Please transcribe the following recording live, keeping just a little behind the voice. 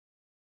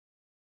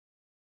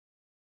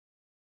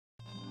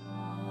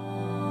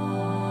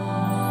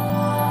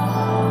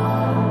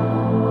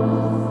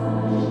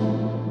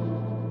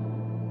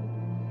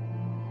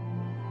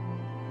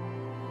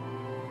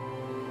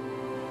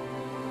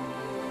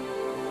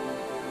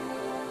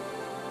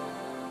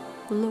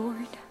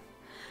Lord,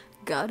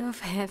 God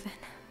of heaven,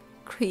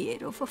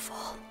 creator of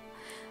all,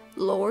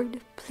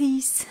 Lord,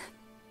 please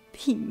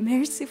be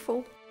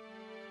merciful.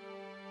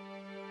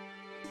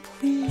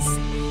 Please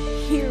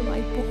hear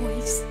my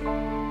voice.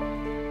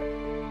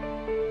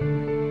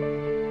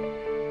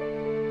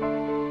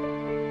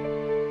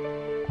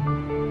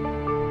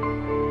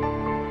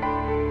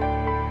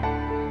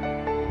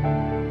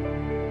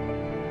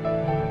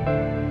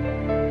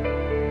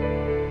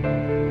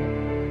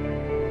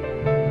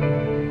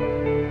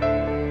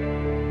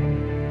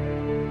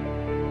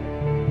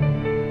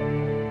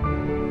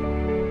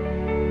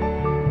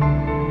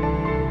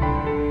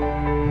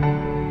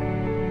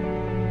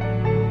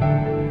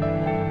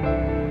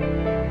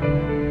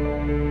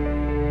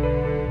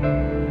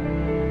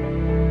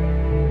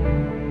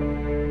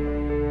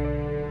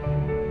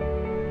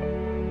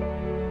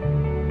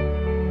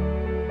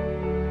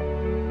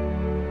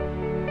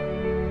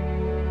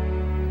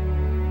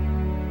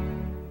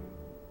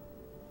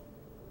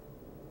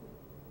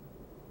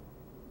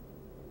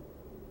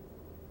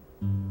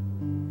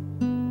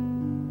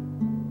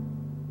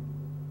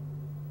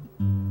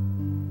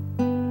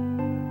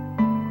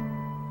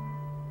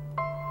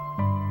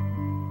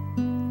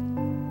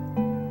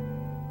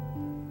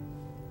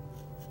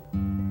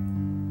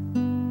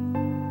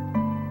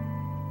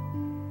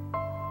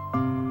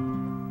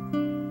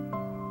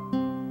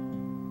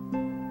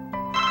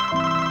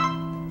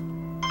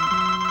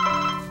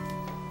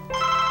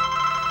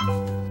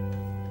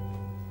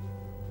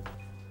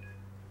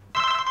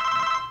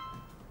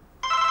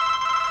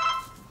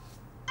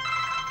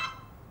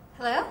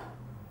 Hello?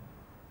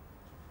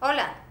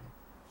 Hola.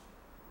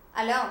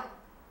 ¿Aló?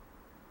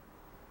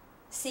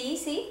 Sí,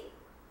 sí.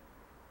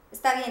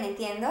 ¿Está bien,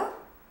 entiendo?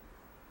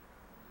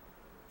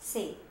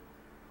 Sí.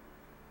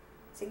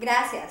 Sí,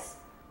 gracias.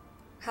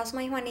 How's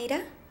my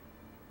Juanita?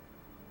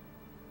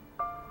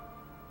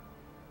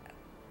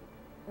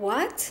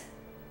 What?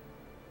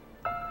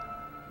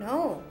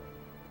 No.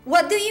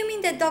 What do you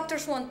mean the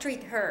doctors won't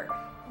treat her?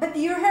 But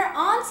you're her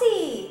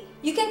auntie.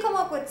 You can come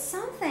up with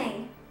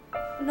something.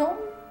 No,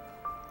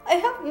 I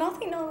have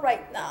nothing on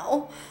right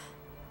now.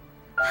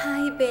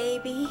 Hi,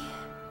 baby.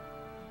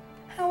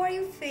 How are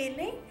you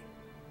feeling?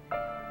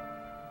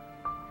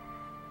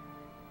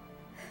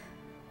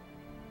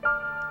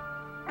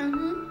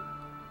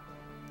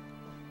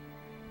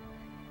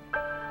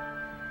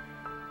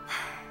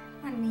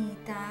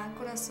 Juanita,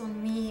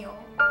 corazón mío,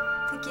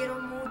 te quiero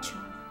mucho.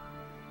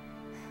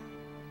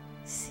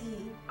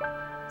 Sí,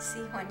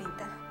 sí,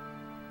 Juanita.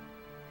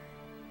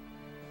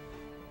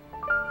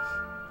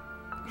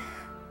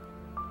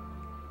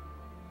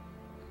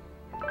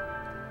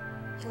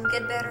 You'll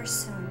get better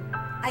soon.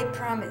 I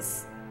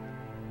promise.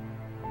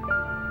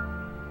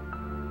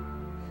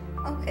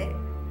 Okay,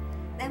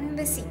 dame un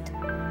besito.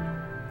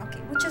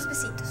 Okay, muchos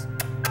besitos.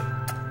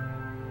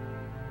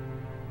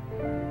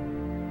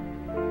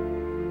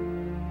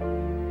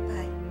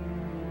 Bye.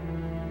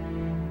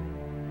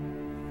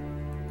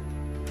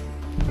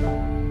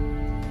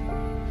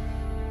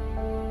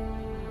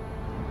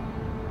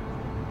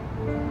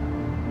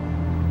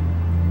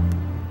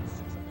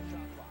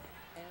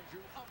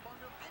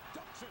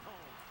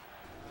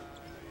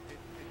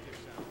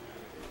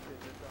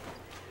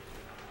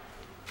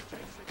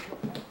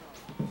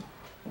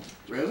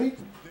 Really?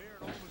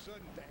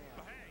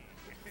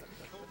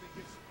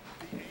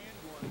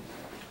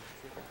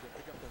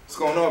 What's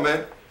going on,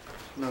 man?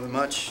 Nothing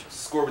much.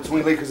 Score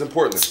between Lakers and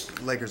Portland.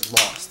 Lakers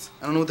lost.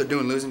 I don't know what they're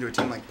doing losing to a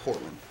team like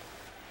Portland.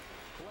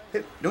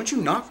 Hey, don't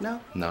you knock now?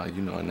 Nah,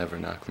 you know I never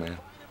knock, man.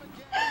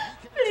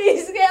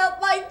 Please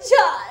help my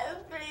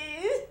child,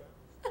 please.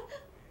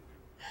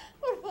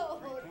 Por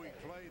favor.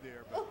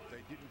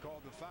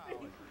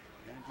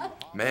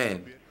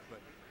 Man,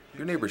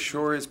 your neighbor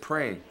sure is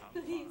praying.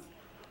 Please,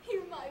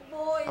 hear my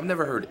voice. I've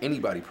never heard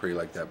anybody pray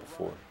like that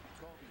before.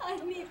 I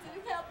need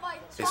to help my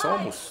child. It's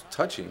almost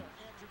touching.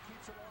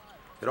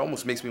 It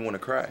almost makes me want to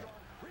cry.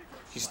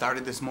 She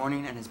started this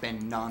morning and has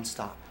been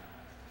non-stop.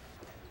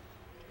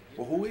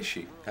 Well, who is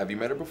she? Have you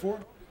met her before?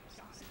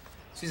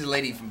 She's a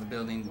lady from the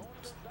building.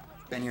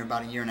 Been here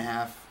about a year and a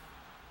half.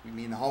 We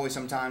meet in the hallway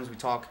sometimes, we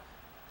talk.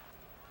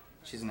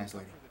 She's a nice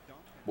lady.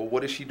 Well,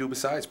 what does she do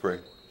besides pray?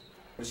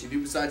 What does she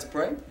do besides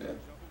pray? Yeah.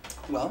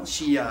 Well,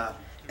 she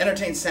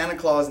entertains Santa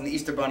Claus and the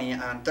Easter Bunny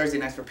on Thursday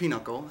nights for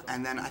Pinochle,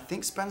 and then I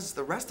think spends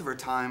the rest of her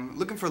time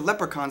looking for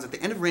leprechauns at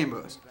the end of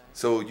rainbows.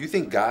 So you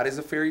think God is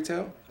a fairy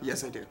tale?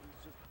 Yes, I do.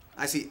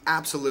 I see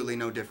absolutely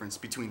no difference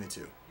between the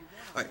two.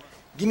 All right,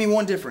 give me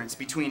one difference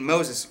between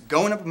Moses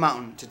going up a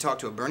mountain to talk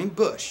to a burning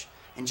bush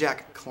and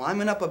Jack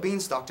climbing up a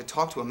beanstalk to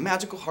talk to a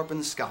magical harp in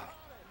the sky.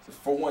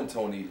 For one,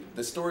 Tony,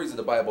 the stories of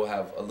the Bible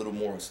have a little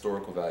more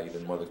historical value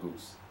than Mother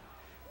Goose.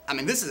 I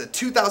mean, this is a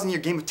 2,000-year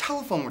game of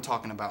telephone we're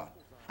talking about.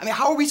 I mean,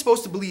 how are we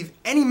supposed to believe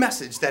any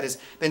message that has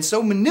been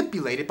so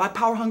manipulated by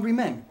power-hungry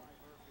men?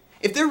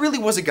 If there really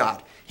was a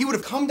God, he would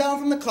have come down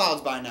from the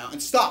clouds by now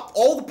and stopped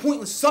all the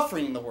pointless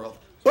suffering in the world.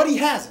 But he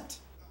hasn't.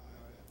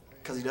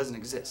 Because he doesn't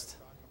exist.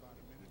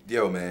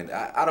 Yo, man,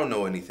 I don't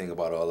know anything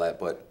about all that,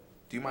 but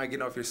do you mind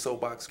getting off your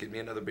soapbox, get me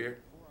another beer?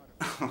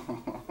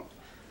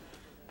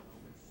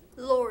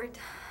 Lord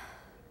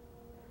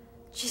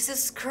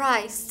Jesus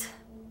Christ,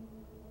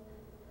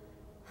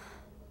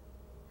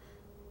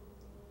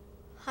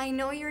 I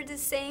know you're the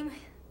same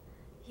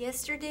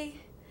yesterday,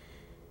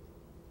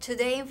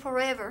 today, and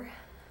forever.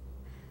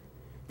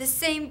 The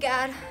same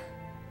God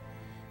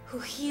who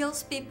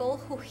heals people,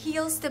 who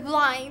heals the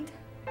blind.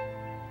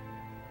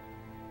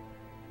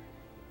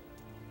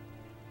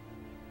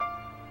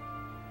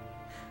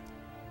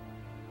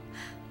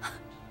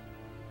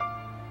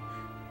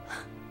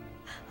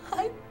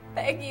 I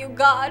beg you,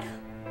 God,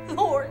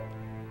 Lord.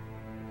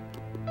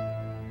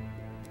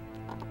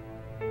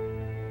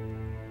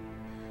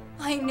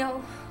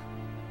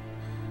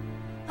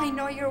 I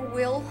know your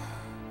will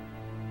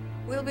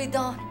be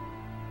done.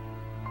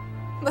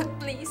 But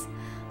please,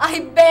 I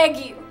beg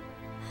you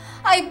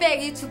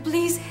to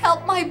please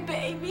help my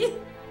baby.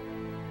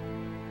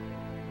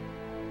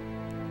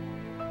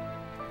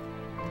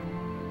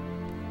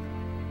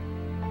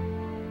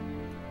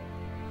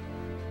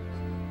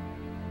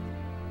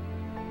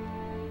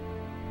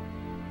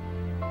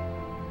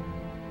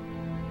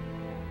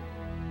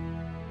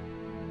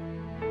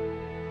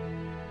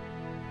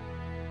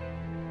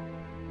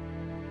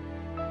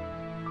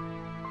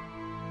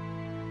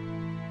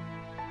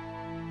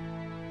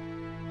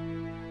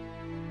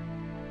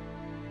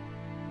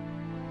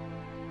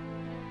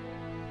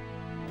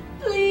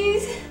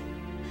 Please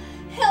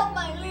help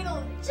my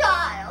little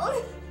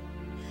child.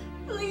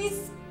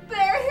 Please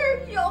spare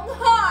her young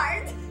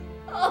heart.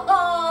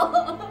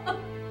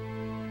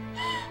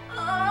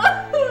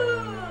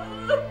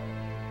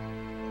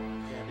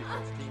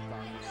 Candyman's team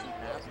thought Steve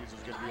Matthews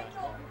was going to be on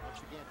call. Once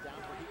again, down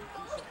where he can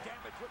do some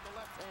damage with the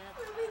left hand.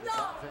 This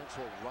offense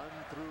will run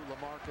through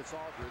LaMarcus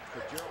Aldridge,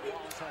 but Gerald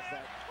Wallace has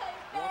that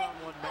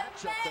one-on-one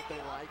matchup that they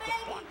like. The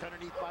blocked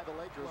underneath by the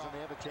Lakers, and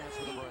they have a chance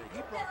for the break.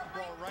 He brought the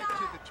ball right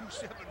to the 2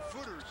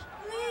 7-footers.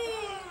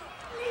 Please,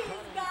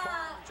 God.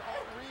 Barnes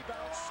on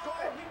rebound,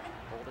 score.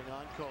 Holding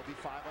on Kobe,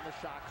 5 on the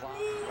shot clock.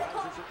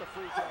 Rises at the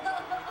free throw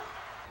line.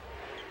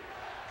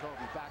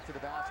 Kobe back to the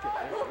basket.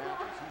 There's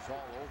Matthews. He's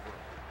all over it.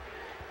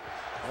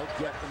 They'll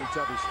get in each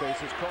other's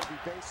faces. Kobe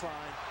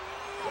baseline.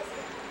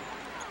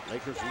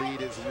 Lakers lead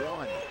is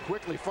 1.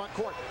 Quickly front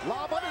court.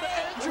 Lob under to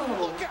Andrew.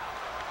 Look out.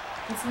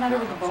 What's the matter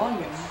with the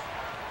volume?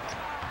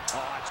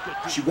 Oh, it's good.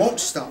 She won't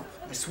stop.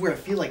 I swear, I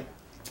feel like...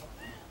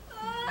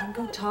 Then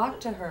go talk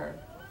to her.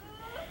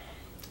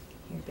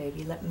 Here,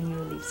 baby, let me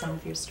relieve some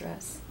of your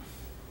stress.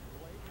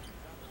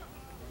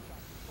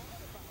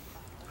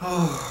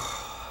 Oh.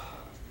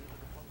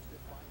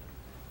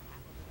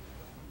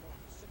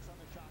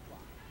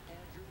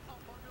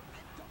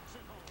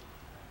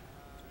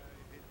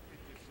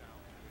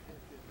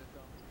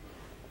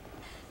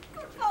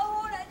 Por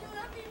favor,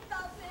 ayuda a mi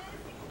Pamela,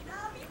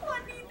 a mi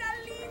Juanita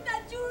linda,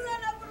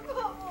 ayúdala, por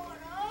favor.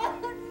 Oh,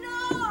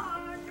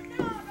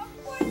 no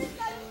puede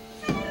estar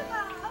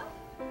enferma.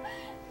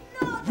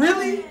 No,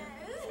 Really?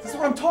 This is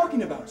what I'm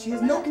talking about. She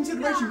has no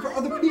consideration for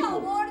other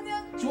people.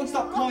 She won't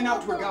stop calling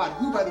out to her God,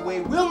 who, by the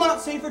way, will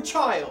not save her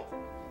child.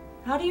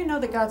 How do you know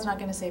that God's not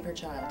going to save her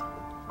child?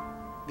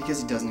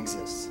 Because he doesn't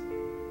exist.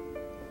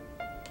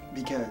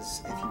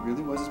 Because if he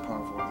really was as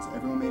powerful as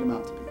everyone made him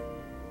out to be,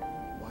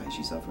 why is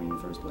she suffering in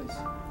the first place?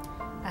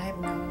 I have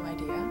no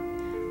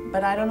idea.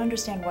 But I don't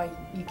understand why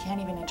you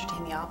can't even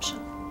entertain the option.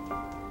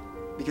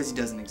 Because he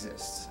doesn't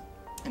exist.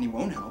 And he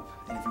won't help.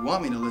 And if you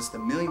want me to list a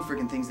million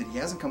freaking things that he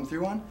hasn't come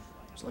through on,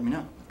 just let me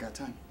know. I've got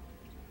time.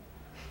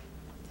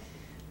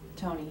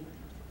 Tony,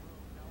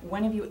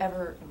 when have you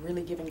ever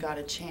really given God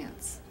a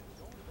chance?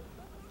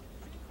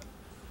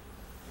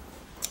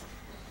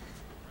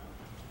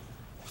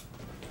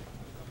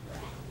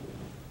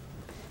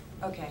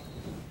 Okay,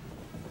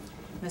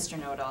 Mr.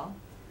 Know-It-All,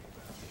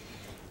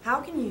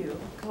 how can you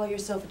call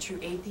yourself a true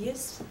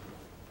atheist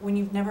when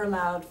you've never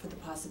allowed for the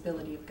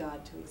possibility of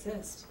God to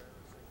exist?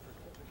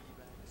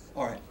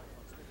 All right.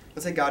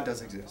 Let's say God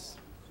does exist,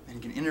 and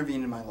he can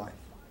intervene in my life.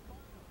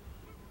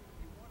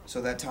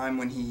 So that time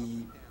when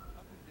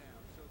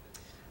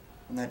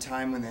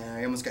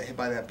I almost got hit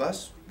by that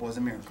bus was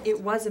a miracle. It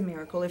was a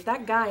miracle. If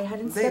that guy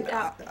hadn't Babe, stepped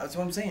out... that's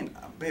what I'm saying.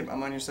 Babe,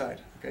 I'm on your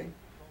side, okay?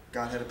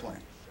 God had a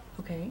plan.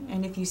 Okay,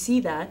 and if you see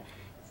that,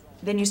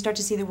 then you start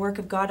to see the work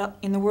of God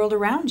in the world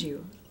around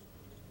you.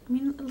 I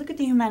mean, look at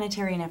the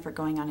humanitarian effort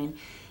going on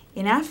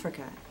in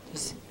Africa.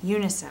 There's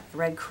UNICEF,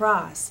 Red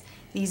Cross,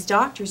 these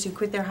doctors who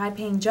quit their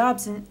high-paying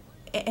jobs and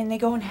they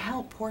go and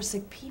help poor,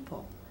 sick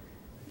people.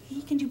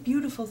 He can do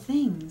beautiful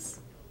things.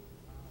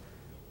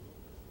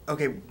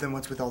 Okay, then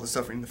what's with all the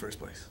suffering in the first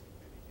place?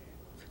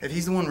 If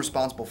he's the one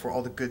responsible for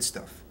all the good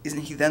stuff,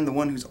 isn't he then the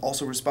one who's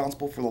also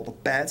responsible for all the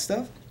bad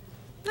stuff?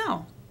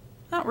 No,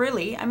 not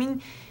really. I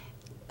mean,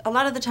 a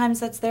lot of the times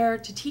that's there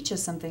to teach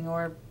us something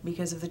or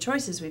because of the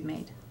choices we've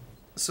made.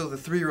 So the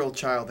 3-year-old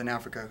child in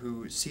Africa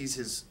who sees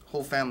his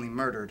whole family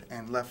murdered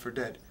and left for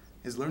dead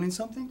is learning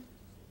something?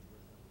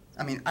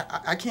 I mean,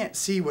 I can't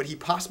see what he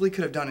possibly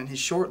could have done in his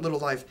short little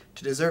life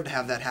to deserve to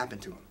have that happen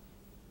to him.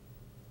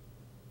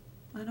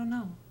 I don't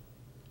know.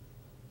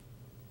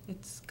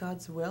 It's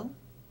God's will?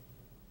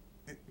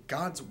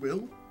 God's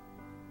will?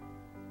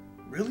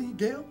 Really,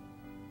 Gail?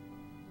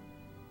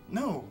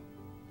 No.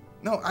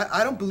 No,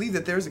 I don't believe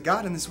that there's a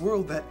God in this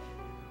world that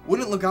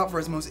wouldn't look out for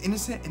his most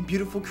innocent and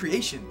beautiful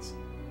creations.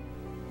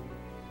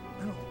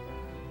 No.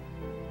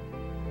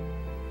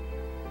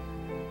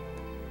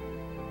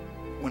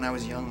 When I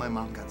was young, my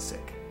mom got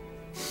sick.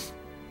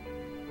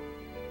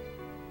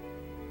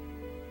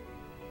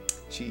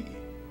 She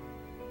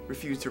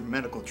refused her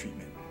medical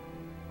treatment.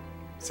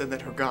 Said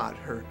that her God,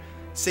 her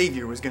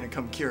Savior, was going to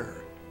come cure her.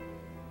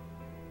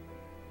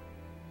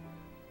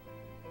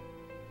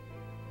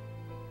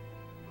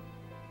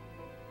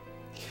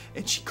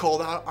 And she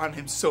called out on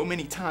him so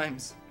many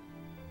times.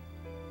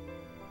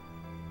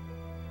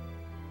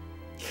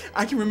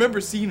 I can remember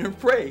seeing her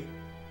pray.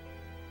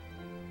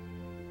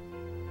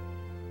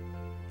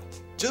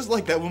 Just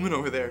like that woman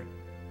over there.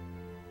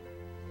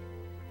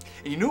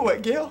 And you know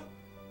what, Gail?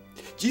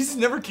 Jesus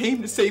never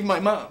came to save my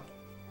mom.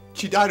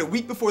 She died a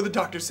week before the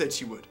doctor said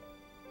she would.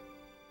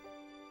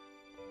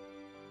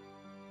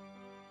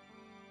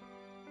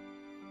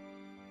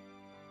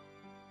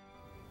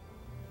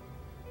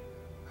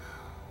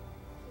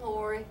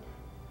 Lord,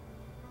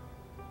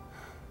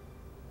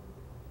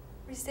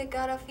 where is the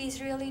God of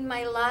Israel in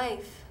my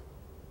life?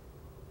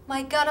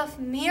 My God of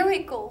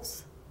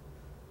miracles.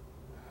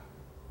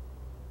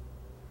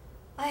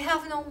 I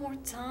have no more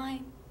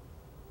time.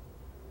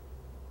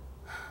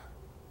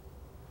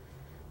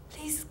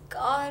 Please,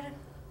 God,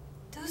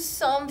 do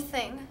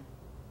something.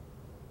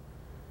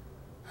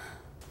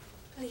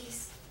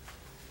 Please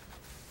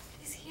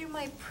hear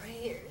my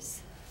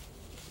prayers.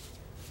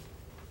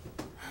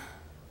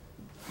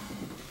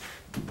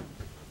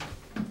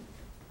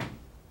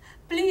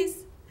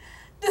 Please,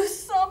 do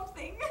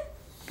something.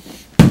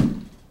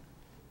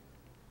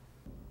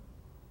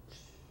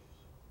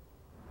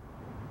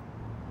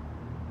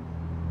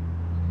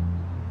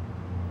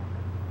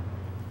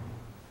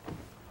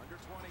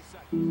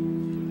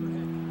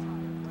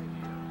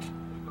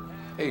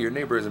 Hey, your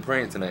neighbor isn't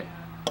praying tonight.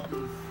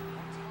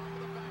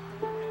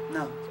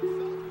 No,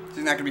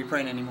 she's not gonna be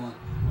praying anymore.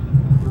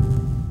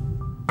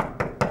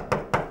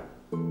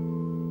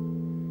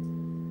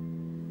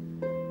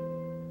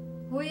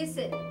 Who is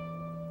it?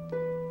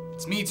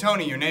 It's me,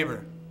 Tony, your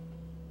neighbor.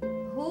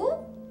 Who?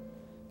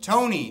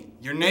 Tony,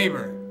 your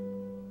neighbor.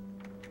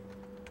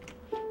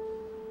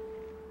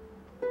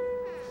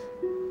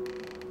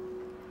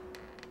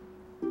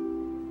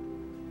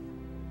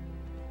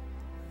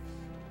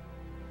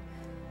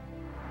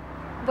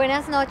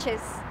 Buenas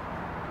noches.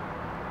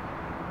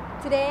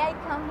 Today I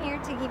come here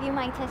to give you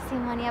my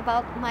testimony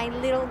about my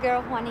little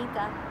girl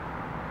Juanita.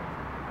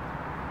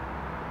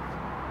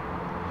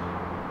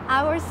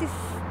 Ours is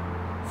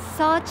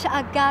such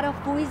a God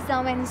of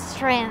wisdom and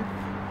strength.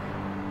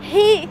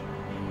 He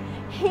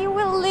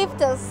will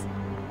lift us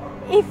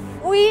if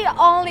we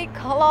only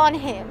call on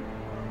Him.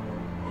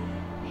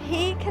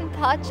 He can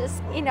touch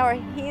us in our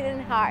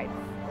hidden hearts.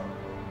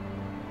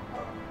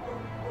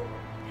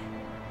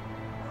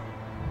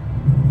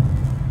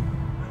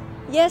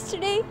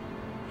 Yesterday,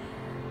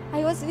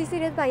 I was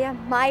visited by a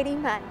mighty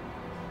man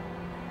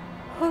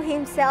who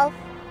himself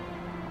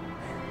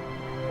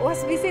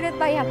was visited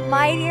by a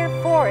mightier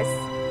force.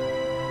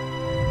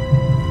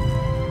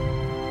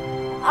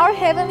 Our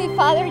Heavenly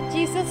Father,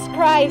 Jesus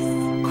Christ.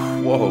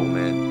 Whoa,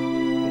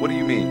 man. What do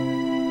you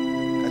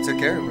mean? I took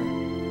care of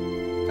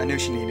her. I knew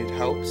she needed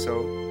help,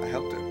 so I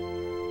helped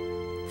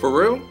her. For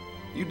real?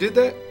 You did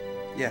that?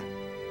 Yeah.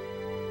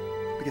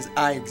 Because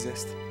I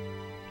exist.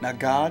 Not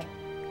God,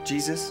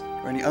 Jesus,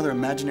 or any other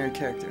imaginary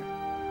character.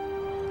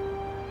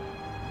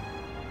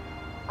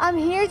 I'm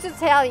here to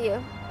tell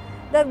you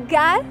that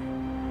God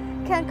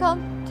can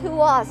come to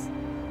us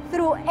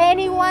through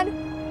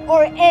anyone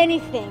or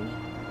anything.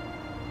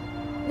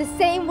 The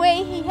same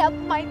way He helped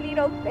my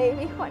little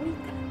baby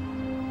Juanita.